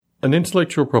An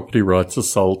intellectual property rights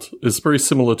assault is very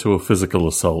similar to a physical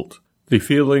assault. The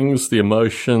feelings, the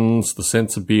emotions, the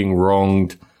sense of being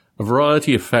wronged, a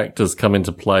variety of factors come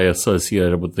into play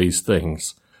associated with these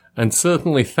things. And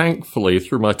certainly, thankfully,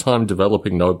 through my time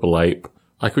developing Noble Ape,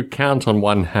 I could count on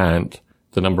one hand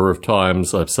the number of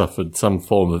times I've suffered some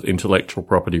form of intellectual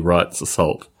property rights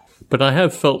assault. But I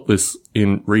have felt this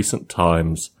in recent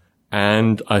times,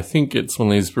 and I think it's one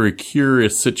of these very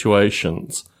curious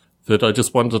situations that I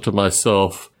just wonder to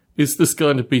myself, is this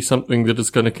going to be something that is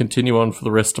going to continue on for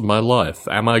the rest of my life?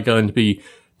 Am I going to be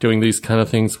doing these kind of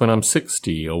things when I'm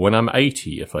 60 or when I'm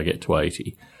 80, if I get to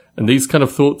 80? And these kind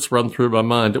of thoughts run through my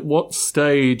mind. At what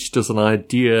stage does an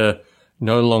idea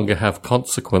no longer have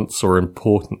consequence or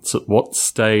importance? At what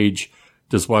stage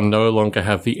does one no longer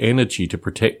have the energy to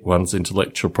protect one's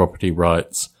intellectual property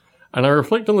rights? And I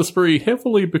reflect on this very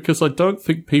heavily because I don't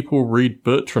think people read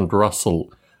Bertrand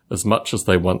Russell as much as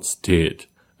they once did.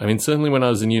 I mean, certainly when I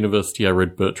was in university, I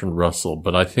read Bertrand Russell,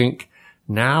 but I think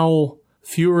now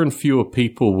fewer and fewer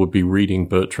people would be reading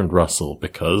Bertrand Russell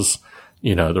because,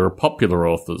 you know, there are popular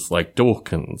authors like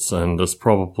Dawkins, and there's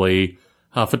probably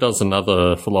half a dozen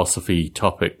other philosophy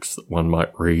topics that one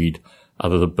might read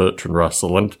other than Bertrand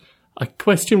Russell. And I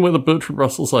question whether Bertrand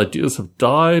Russell's ideas have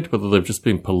died, whether they've just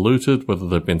been polluted, whether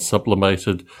they've been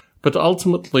sublimated. But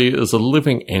ultimately, as a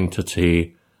living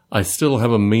entity, I still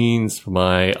have a means for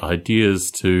my ideas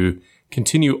to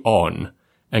continue on,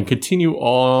 and continue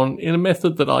on in a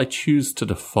method that I choose to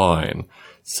define.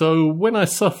 So when I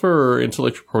suffer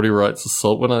intellectual property rights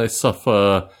assault, when I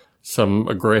suffer some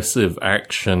aggressive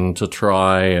action to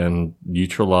try and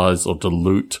neutralize or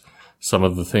dilute some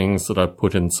of the things that I've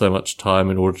put in so much time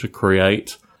in order to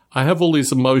create, I have all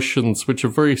these emotions which are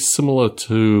very similar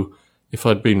to if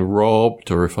I'd been robbed,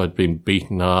 or if I'd been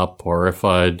beaten up, or if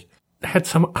I'd had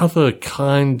some other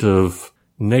kind of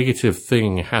negative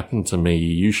thing happen to me,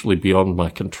 usually beyond my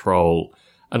control.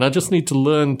 And I just need to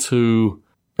learn to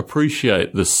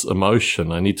appreciate this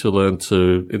emotion. I need to learn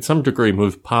to, in some degree,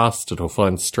 move past it or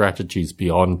find strategies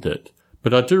beyond it.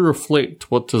 But I do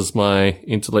reflect, what does my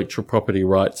intellectual property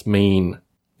rights mean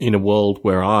in a world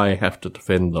where I have to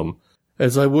defend them,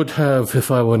 as I would have if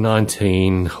I were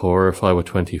 19, or if I were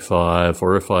 25,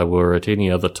 or if I were at any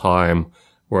other time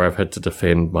where I've had to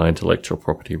defend my intellectual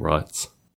property rights.